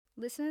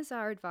Listeners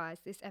are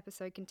advised this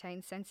episode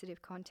contains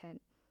sensitive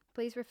content.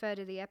 Please refer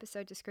to the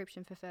episode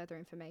description for further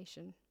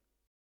information.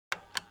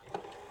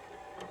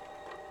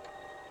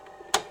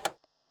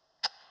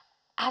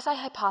 As I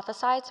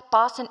hypothesized,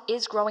 Boston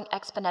is growing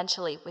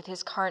exponentially with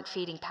his current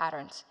feeding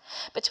patterns.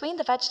 Between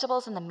the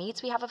vegetables and the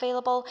meats we have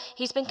available,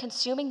 he's been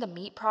consuming the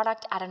meat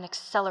product at an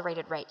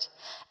accelerated rate.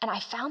 And I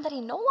found that he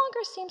no longer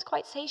seems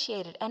quite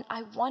satiated, and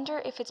I wonder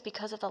if it's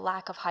because of the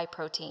lack of high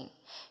protein.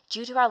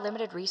 Due to our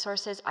limited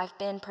resources, I've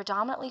been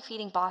predominantly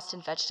feeding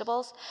Boston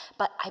vegetables,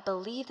 but I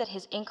believe that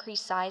his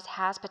increased size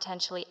has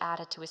potentially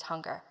added to his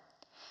hunger.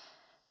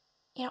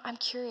 I'm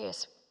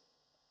curious,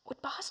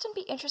 would Boston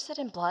be interested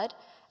in blood?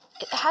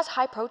 It has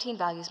high protein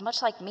values,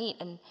 much like meat,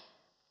 and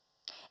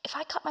if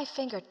I cut my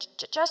finger,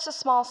 just a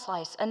small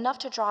slice, enough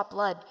to draw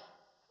blood,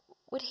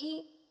 would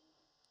he...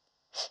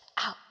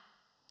 Ow.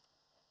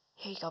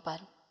 Here you go, bud.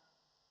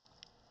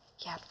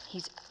 Yeah,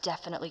 he's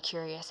definitely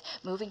curious,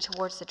 moving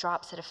towards the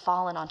drops that have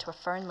fallen onto a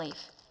fern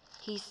leaf.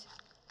 He's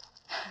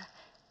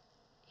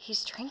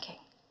drinking.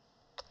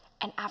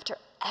 And after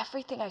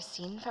everything I've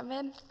seen from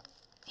him,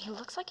 he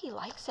looks like he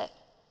likes it.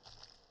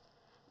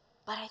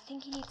 But I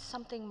think he needs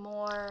something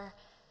more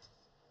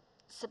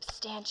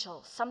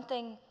substantial,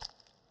 something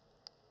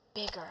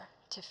bigger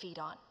to feed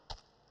on.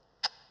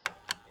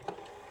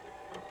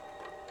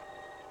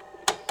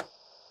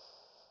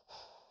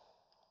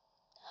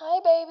 Hi,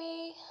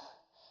 baby.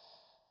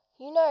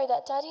 You know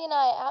that Daddy and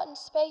I are out in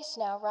space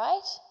now,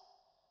 right?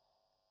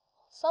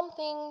 Some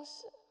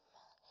things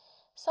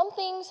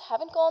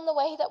haven't gone the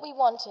way that we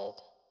wanted.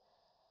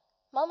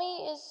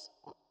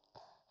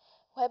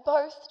 We're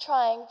both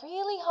trying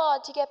really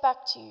hard to get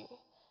back to you.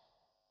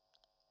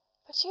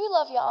 But you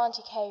love your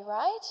Auntie Kay,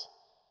 right?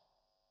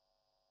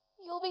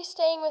 You'll be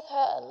staying with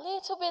her a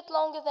little bit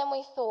longer than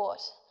we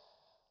thought.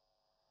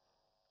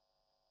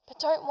 But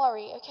don't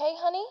worry, okay,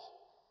 honey?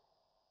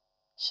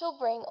 She'll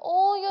bring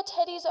all your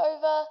teddies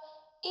over,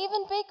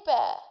 even Big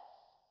Bear.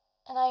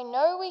 And I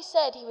know we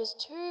said he was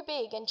too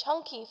big and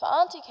chunky for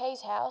Auntie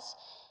Kay's house,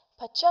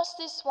 but just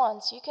this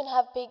once you can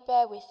have Big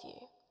Bear with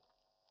you.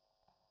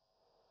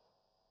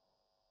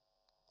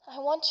 I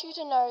want you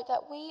to know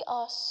that we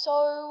are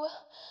so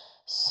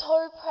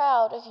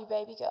proud of you,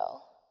 baby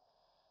girl.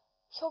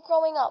 You're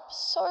growing up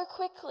so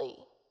quickly.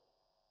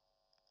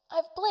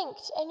 I've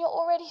blinked and you're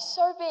already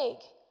so big.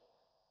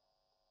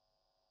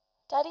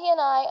 Daddy and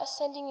I are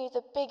sending you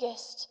the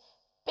biggest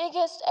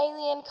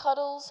alien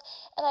cuddles,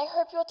 and I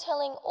hope you're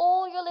telling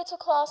all your little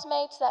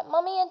classmates that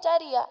Mummy and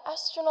Daddy are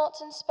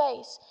astronauts in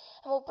space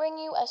and will bring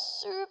you a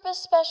super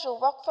special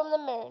rock from the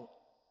moon.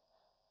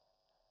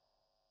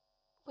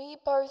 We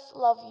both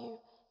love you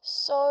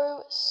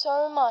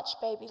so much,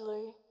 baby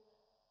Lou.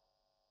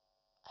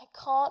 I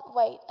can't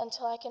wait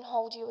until I can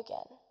hold you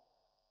again.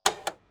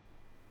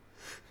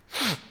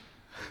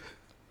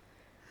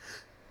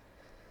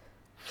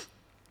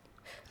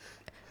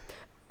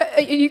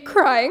 Are you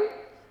crying?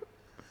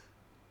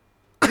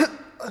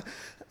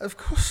 Of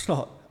course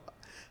not.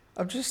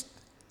 I'm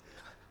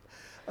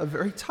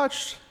very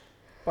touched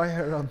by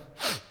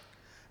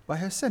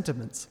her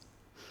sentiments.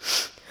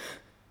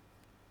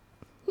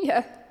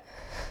 Yeah.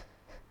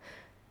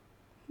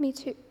 Me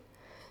too.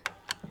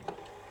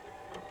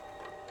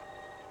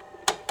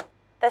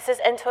 This is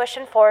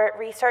Intuition 4,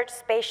 Research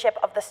Spaceship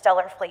of the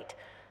Stellar Fleet.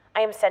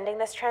 I am sending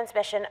this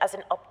transmission as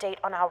an update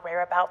on our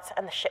whereabouts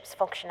and the ship's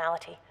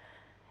functionality.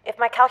 If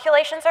my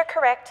calculations are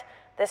correct,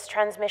 this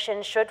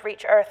transmission should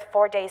reach Earth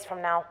 4 days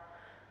from now.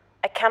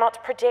 I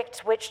cannot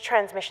predict which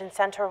transmission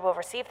center will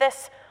receive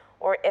this,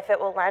 or if it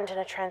will land in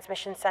a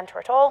transmission center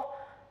at all,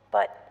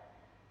 but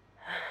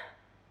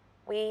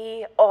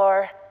we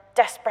are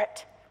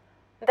desperate.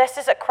 This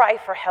is a cry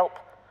for help.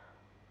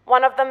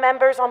 One of the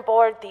members on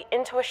board the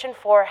Intuition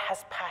 4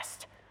 has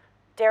passed,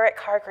 Derek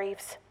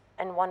Hargreaves,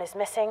 and one is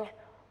missing,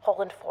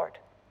 Holland Ford.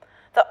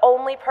 The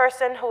only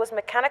person who is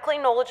mechanically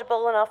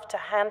knowledgeable enough to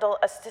handle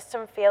a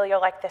system failure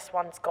like this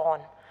one's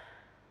gone.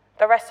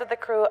 The rest of the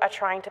crew are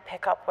trying to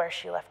pick up where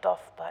she left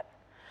off, but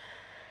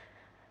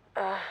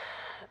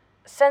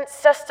since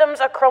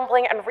systems are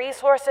crumbling and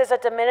resources are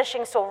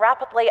diminishing so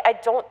rapidly, I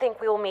don't think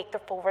we will make the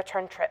full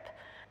return trip.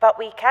 But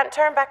we can't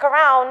turn back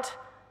around.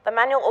 The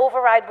manual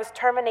override was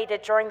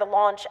terminated during the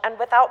launch, and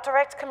without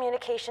direct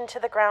communication to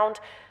the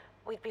ground,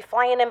 we'd be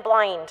flying in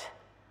blind,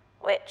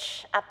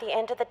 which, at the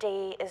end of the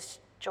day, is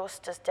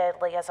just as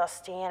deadly as us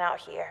staying out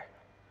here.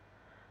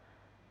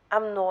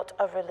 I'm not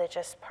a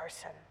religious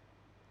person,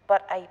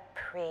 but I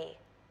pray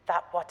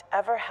that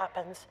whatever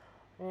happens,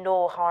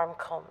 no harm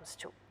comes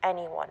to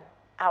anyone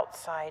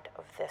outside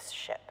of this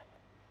ship.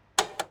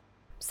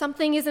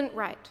 Something isn't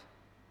right.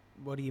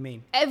 What do you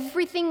mean?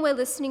 Everything we're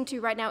listening to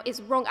right now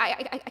is wrong.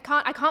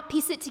 I can't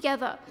piece it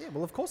together. Yeah,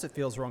 well, of course it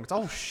feels wrong. It's a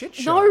whole shit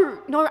show.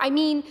 No, I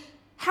mean,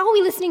 how are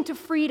we listening to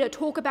Freda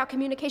talk about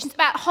communications,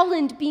 about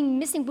Holland being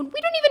missing when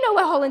we don't even know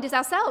where Holland is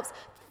ourselves?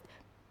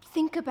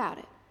 Think about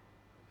it.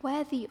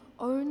 We're the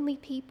only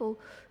people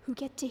who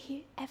get to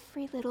hear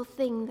every little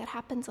thing that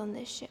happens on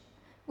this ship.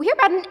 We hear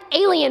about an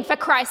alien, for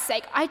Christ's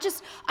sake. I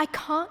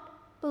can't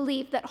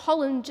believe that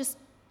Holland just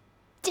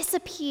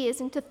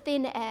disappears into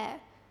thin air.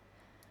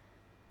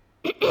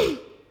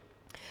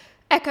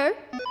 Echo,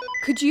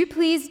 could you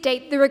please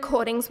date the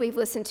recordings we've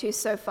listened to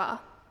so far?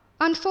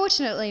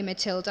 Unfortunately,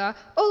 Matilda,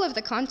 all of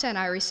the content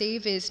I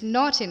receive is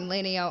not in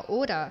linear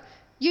order.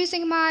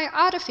 Using my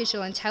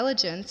artificial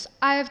intelligence,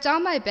 I have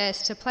done my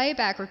best to play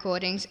back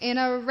recordings in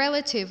a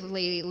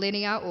relatively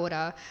linear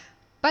order,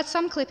 but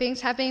some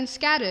clippings have been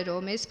scattered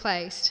or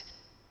misplaced.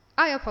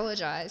 I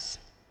apologise.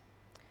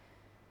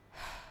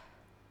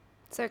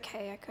 It's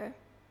okay, Echo.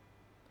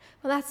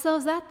 Well, that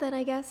solves that then,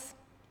 I guess.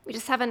 We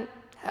just haven't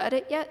heard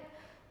it yet.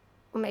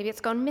 Or maybe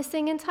it's gone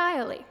missing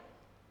entirely.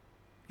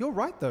 You're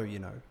right, though,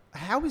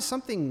 How is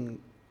something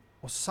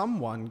or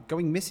someone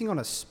going missing on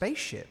a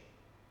spaceship?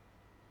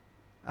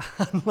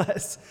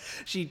 Unless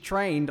she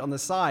trained on the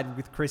side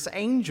with Chris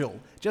Angel,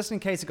 just in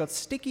case it got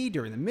sticky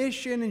during the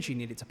mission and she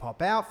needed to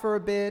pop out for a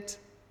bit.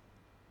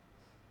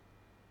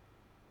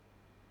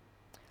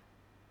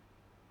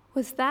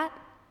 Was that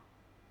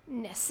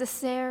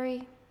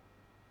necessary?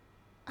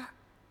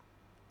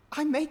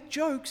 I make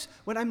jokes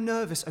when I'm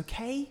nervous,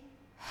 okay?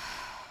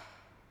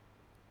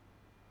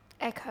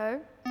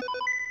 Echo,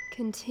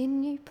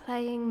 continue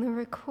playing the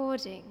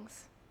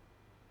recordings.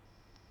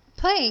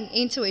 Playing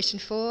Intuition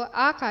 4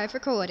 archive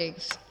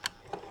recordings.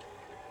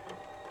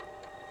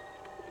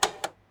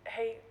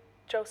 Hey,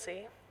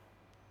 Josie,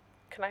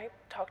 can I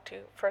talk to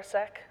you for a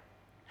sec?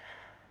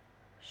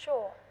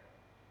 Sure.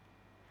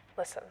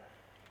 Listen,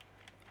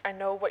 I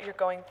know what you're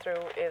going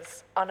through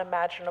is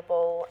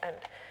unimaginable and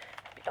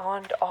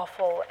beyond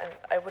awful, and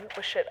I wouldn't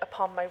wish it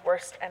upon my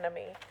worst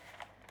enemy.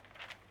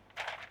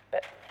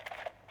 But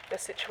the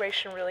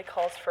situation really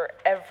calls for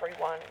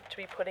everyone to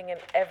be putting in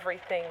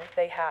everything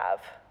they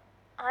have.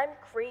 I'm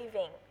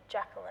grieving,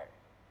 Jacqueline.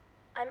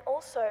 I'm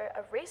also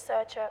a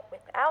researcher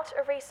without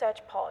a research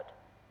pod.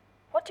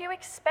 What do you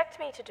expect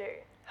me to do?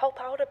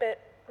 Help out a bit,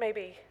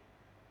 maybe.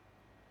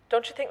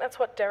 Don't you think that's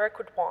what Derek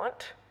would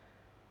want?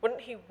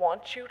 Wouldn't he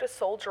want you to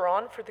soldier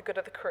on for the good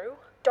of the crew?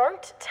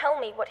 Don't tell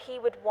me what he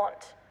would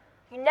want.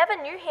 You never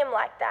knew him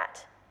like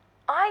that.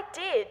 I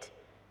did.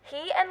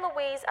 He and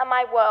Louise are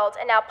my world,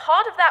 and now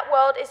part of that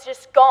world is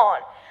just gone.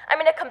 I'm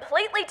in a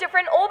completely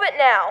different orbit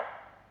now.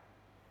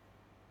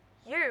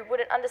 You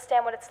wouldn't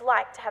understand what it's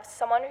like to have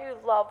someone who you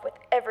love with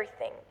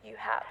everything you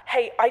have.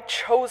 Hey, I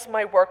chose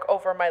my work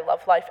over my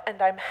love life,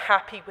 and I'm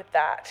happy with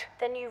that.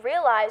 Then you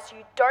realize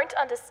you don't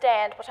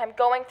understand what I'm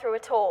going through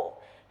at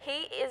all.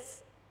 He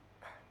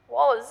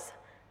was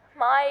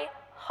my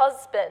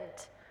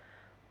husband.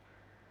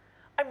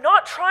 I'm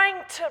not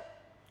trying to...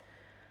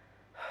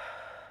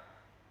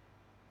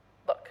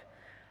 Look,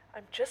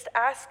 I'm just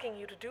asking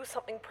you to do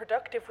something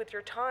productive with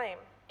your time.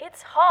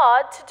 It's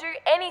hard to do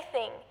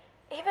anything.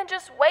 Even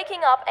just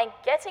waking up and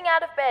getting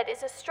out of bed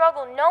is a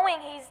struggle knowing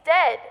he's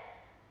dead.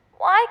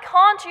 Why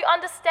can't you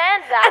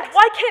understand that? And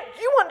why can't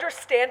you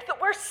understand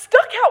that we're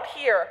stuck out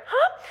here,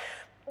 huh?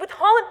 With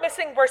Holland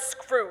missing, we're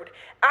screwed.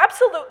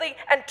 Absolutely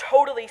and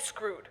totally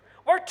screwed.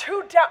 We're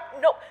 3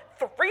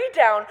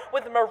 down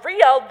with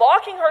Maria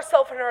locking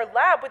herself in her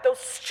lab with those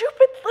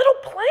stupid little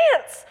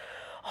plants.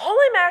 All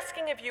I'm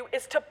asking of you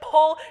is to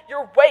pull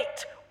your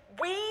weight.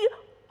 We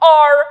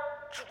are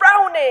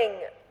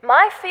drowning.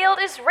 My field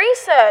is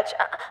research.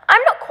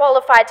 I'm not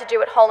qualified to do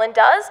what Holland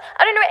does.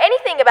 I don't know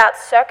anything about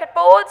circuit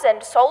boards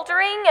and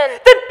soldering and...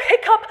 Then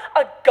pick up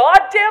a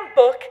goddamn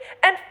book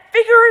and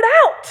figure it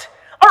out.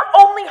 Our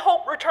only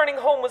hope returning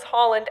home was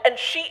Holland, and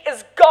she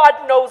is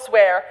God knows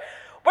where.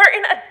 We're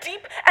in a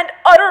deep and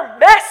utter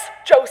mess,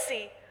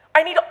 Josie.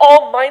 I need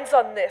all minds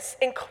on this,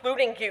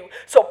 including you.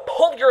 So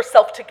pull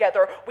yourself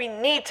together. We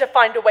need to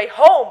find a way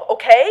home,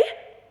 okay?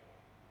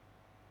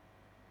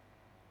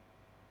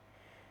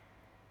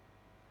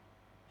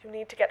 You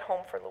need to get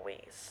home for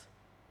Louise.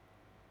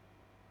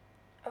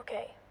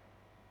 Okay.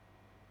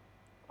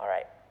 All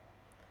right.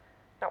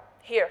 Now,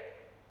 here,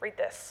 read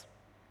this.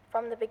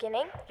 From the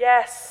beginning?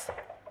 Yes.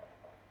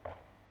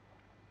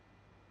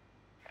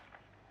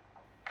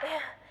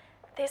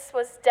 This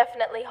was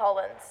definitely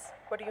Holland's.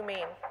 What do you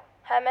mean?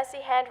 Her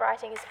messy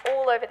handwriting is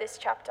all over this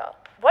chapter.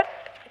 What?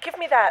 Give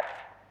me that.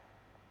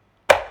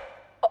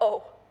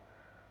 Oh.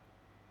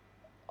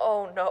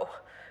 Oh, no.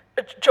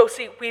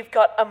 Josie, we've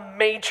got a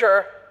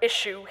major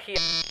issue here.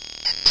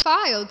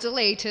 File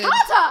deleted.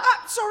 Carter!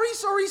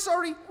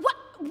 Sorry. What?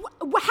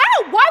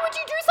 How? Why would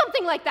you do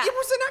something like that? It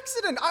was an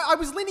accident. I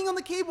was leaning on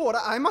the keyboard.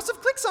 I must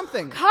have clicked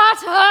something.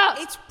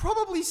 Carter! It's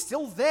probably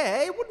still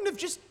there. It wouldn't have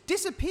just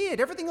disappeared.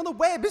 Everything on the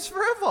web is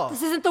forever.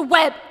 This isn't the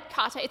web,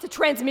 Carter. It's a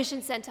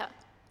transmission center.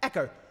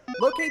 Echo,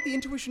 locate the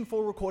Intuition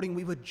 4 recording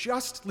we were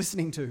just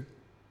listening to.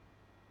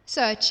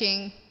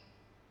 Searching.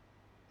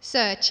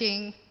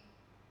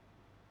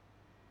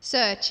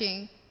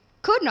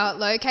 Could not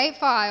locate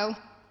file.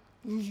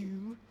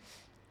 You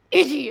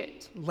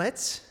idiot.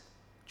 Let's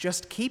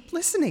just keep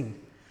listening.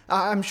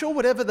 I'm sure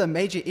whatever the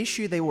major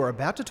issue they were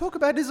about to talk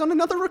about is on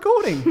another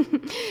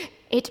recording.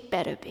 It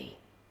better be.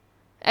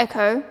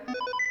 Echo,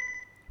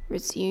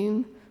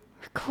 resume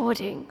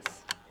recordings.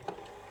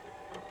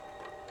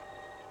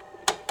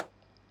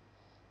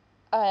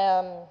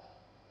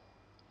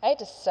 I hate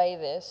to say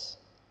this,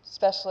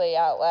 especially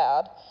out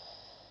loud,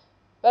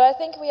 but I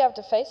think we have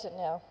to face it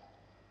now.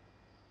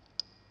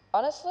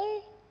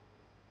 Honestly,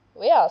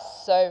 we are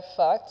so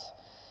fucked.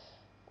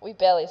 We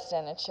barely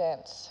stand a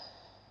chance.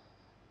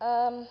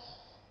 I'm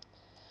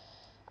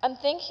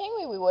thinking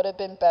we would have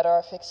been better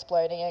off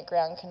exploding at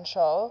ground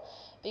control,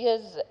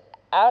 because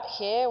out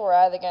here we're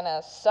either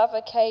gonna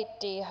suffocate,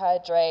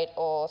 dehydrate,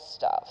 or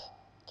starve.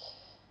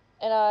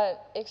 And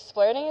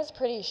exploding is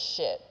pretty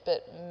shit,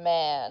 but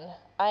man,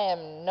 I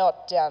am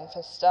not down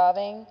for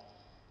starving.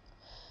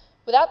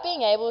 Without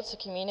being able to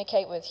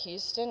communicate with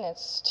Houston,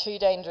 it's too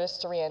dangerous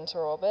to re-enter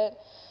orbit.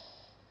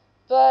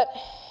 But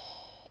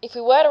if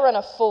we were to run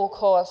a full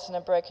course in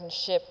a broken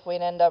ship,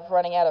 we'd end up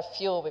running out of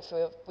fuel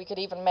before we could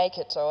even make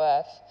it to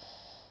Earth.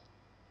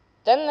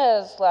 Then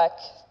there's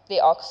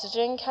the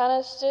oxygen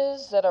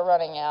canisters that are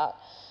running out,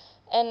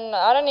 and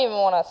I don't even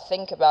want to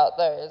think about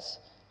those.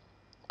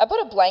 I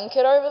put a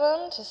blanket over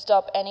them to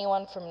stop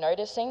anyone from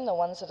noticing the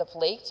ones that have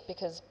leaked,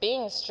 because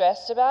being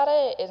stressed about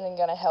it isn't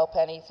going to help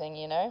anything,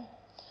 you know?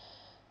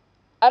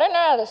 I don't know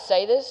how to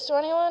say this to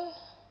anyone,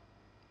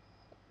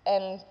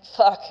 and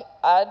fuck,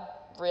 I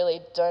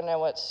really don't know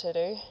what to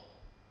do.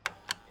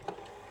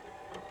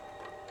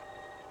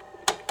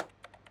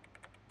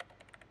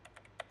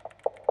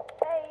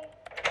 Hey.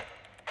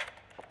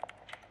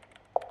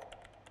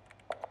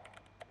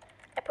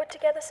 I put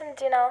together some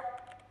dinner.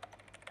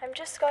 I'm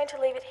just going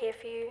to leave it here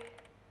for you.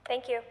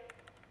 Thank you.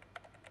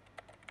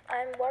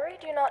 I'm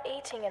worried you're not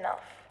eating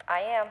enough.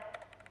 I am.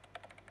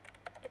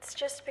 It's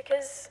just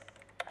because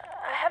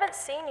I haven't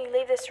seen you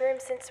leave this room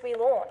since we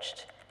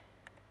launched.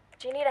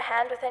 Do you need a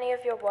hand with any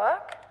of your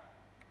work?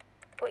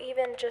 Or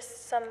even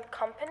just some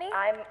company?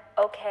 I'm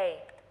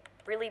okay.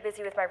 Really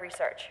busy with my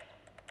research.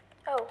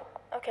 Oh,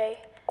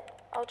 okay.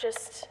 I'll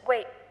just...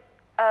 Wait,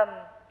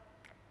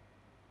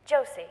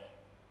 Josie.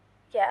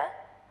 Yeah?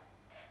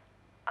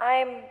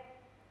 I'm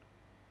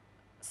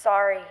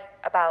sorry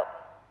about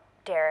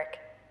Derek.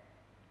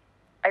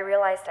 I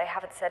realized I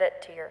haven't said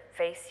it to your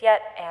face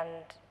yet,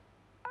 and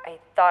I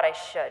thought I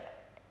should.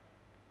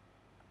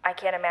 I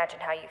can't imagine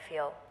how you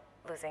feel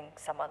losing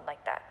someone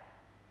like that.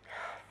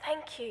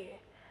 Thank you.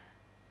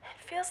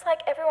 It feels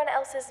like everyone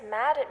else is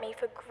mad at me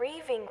for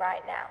grieving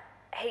right now.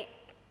 Hey,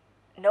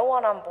 no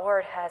one on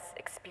board has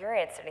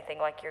experienced anything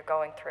like you're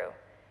going through.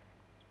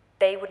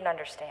 They wouldn't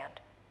understand.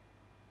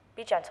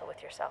 Be gentle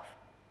with yourself.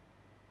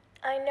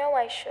 I know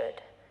I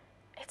should.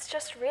 It's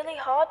just really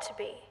hard to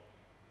be.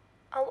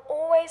 I'll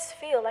always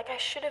feel like I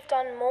should have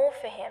done more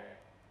for him.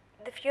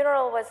 The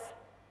funeral was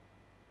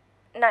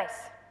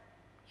nice.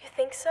 You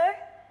think so?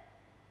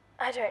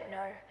 I don't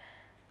know.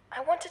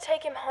 I want to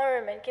take him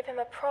home and give him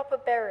a proper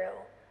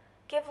burial.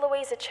 Give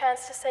Louise a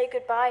chance to say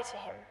goodbye to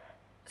him.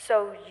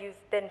 So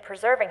you've been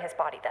preserving his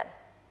body then?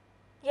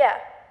 Yeah.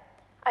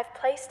 I've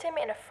placed him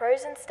in a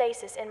frozen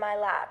stasis in my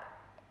lab.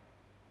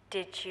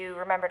 Did you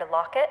remember to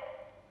lock it?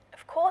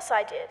 Of course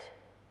I did.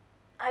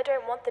 I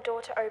don't want the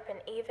door to open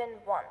even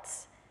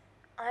once.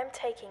 I'm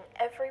taking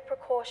every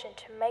precaution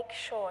to make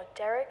sure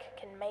Derek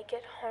can make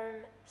it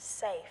home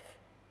safe.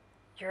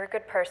 You're a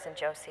good person,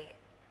 Josie,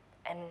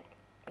 and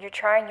you're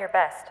trying your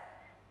best.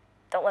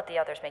 Don't let the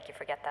others make you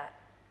forget that.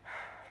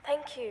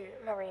 Thank you,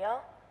 Maria.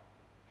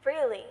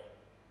 Really.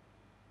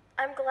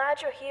 I'm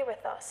glad you're here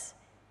with us,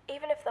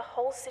 even if the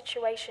whole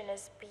situation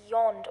is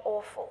beyond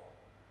awful.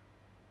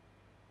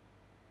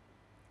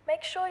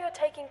 Make sure you're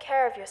taking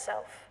care of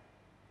yourself.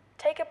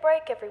 Take a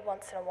break every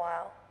once in a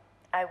while.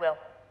 I will.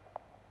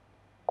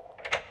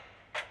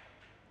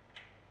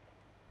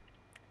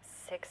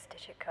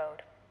 6-digit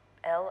code.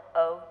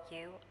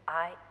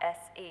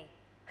 Louise.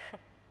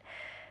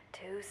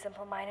 Too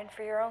simple-minded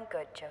for your own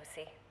good,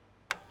 Josie.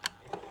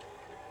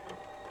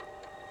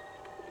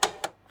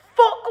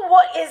 Fuck,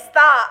 what is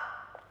that?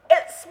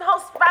 It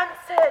smells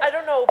rancid. I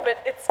don't know, but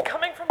it's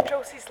coming from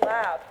Josie's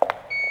lab.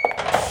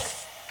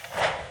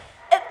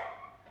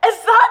 Is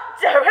that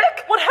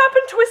Derek? What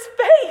happened to his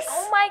face?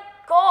 Oh my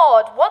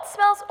god, what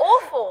smells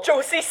awful?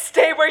 Josie,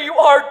 stay where you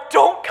are.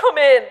 Don't come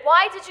in.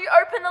 Why did you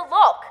open the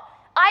lock?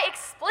 I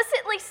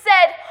explicitly